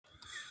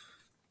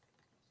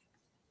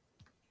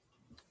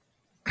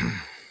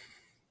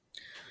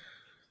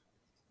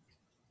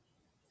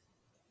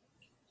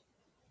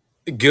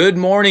Good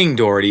morning,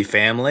 Doherty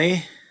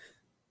family.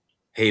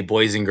 Hey,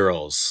 boys and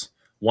girls.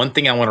 One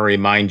thing I want to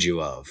remind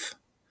you of.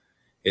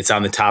 It's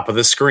on the top of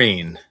the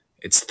screen.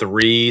 It's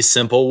three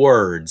simple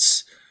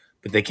words,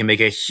 but they can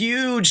make a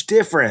huge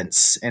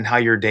difference in how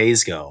your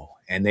days go.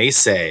 And they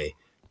say,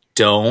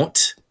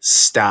 don't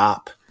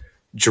stop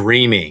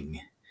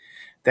dreaming.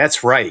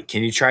 That's right.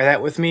 Can you try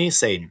that with me?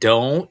 Say,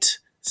 don't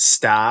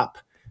stop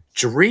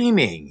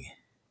dreaming.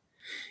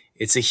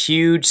 It's a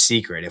huge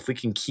secret. If we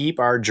can keep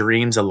our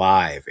dreams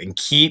alive and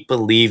keep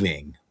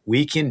believing,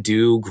 we can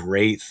do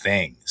great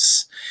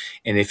things.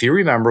 And if you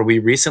remember, we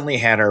recently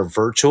had our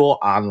virtual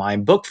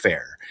online book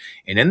fair.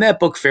 And in that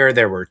book fair,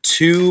 there were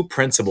two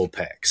principal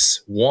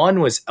picks.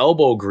 One was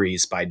Elbow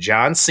Grease by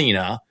John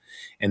Cena,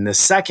 and the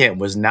second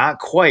was Not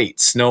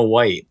Quite Snow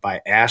White by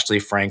Ashley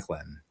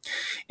Franklin.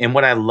 And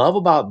what I love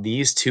about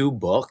these two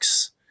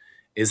books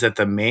is that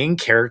the main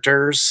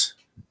characters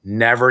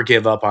never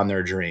give up on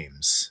their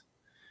dreams.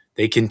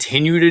 They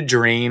continue to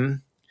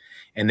dream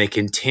and they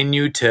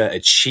continue to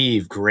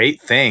achieve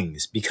great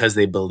things because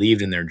they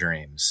believed in their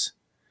dreams.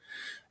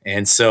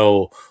 And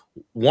so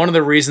one of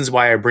the reasons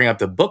why I bring up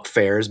the book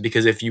fair is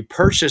because if you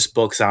purchase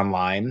books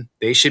online,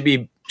 they should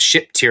be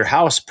shipped to your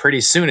house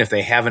pretty soon if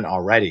they haven't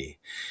already.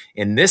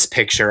 In this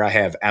picture, I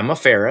have Emma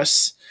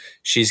Ferris.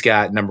 She's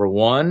got number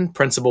one,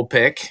 principal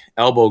pick,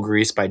 Elbow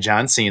Grease by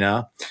John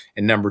Cena,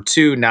 and number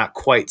two, Not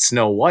Quite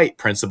Snow White,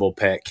 principal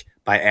pick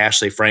by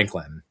Ashley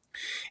Franklin.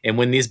 And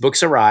when these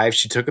books arrived,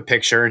 she took a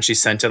picture and she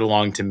sent it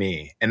along to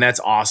me. And that's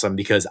awesome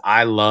because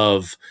I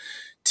love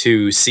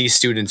to see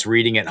students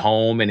reading at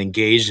home and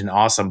engaged in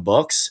awesome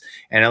books.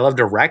 And I love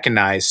to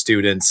recognize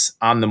students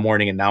on the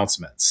morning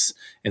announcements.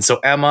 And so,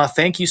 Emma,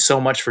 thank you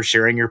so much for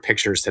sharing your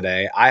pictures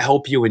today. I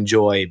hope you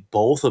enjoy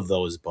both of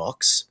those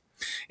books.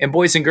 And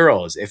boys and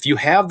girls, if you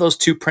have those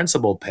two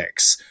principal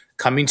picks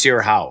coming to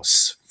your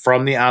house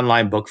from the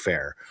online book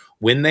fair,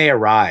 when they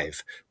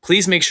arrive,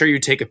 please make sure you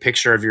take a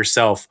picture of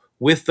yourself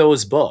with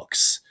those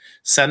books.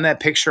 Send that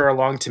picture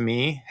along to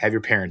me, have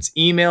your parents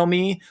email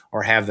me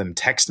or have them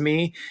text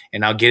me,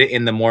 and I'll get it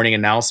in the morning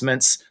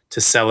announcements to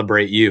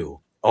celebrate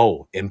you.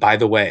 Oh, and by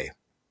the way,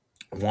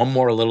 one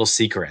more little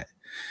secret.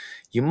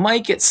 You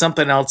might get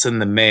something else in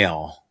the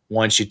mail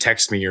once you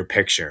text me your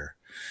picture.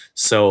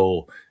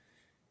 So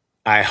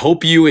I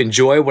hope you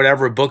enjoy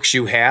whatever books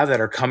you have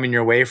that are coming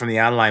your way from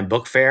the online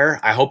book fair.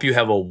 I hope you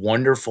have a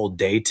wonderful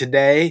day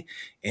today.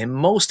 And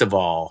most of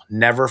all,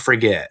 never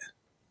forget,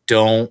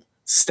 don't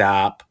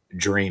stop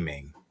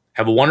dreaming.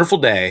 Have a wonderful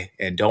day.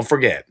 And don't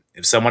forget,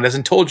 if someone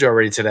hasn't told you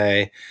already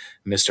today,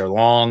 Mr.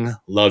 Long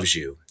loves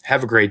you.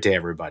 Have a great day,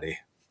 everybody.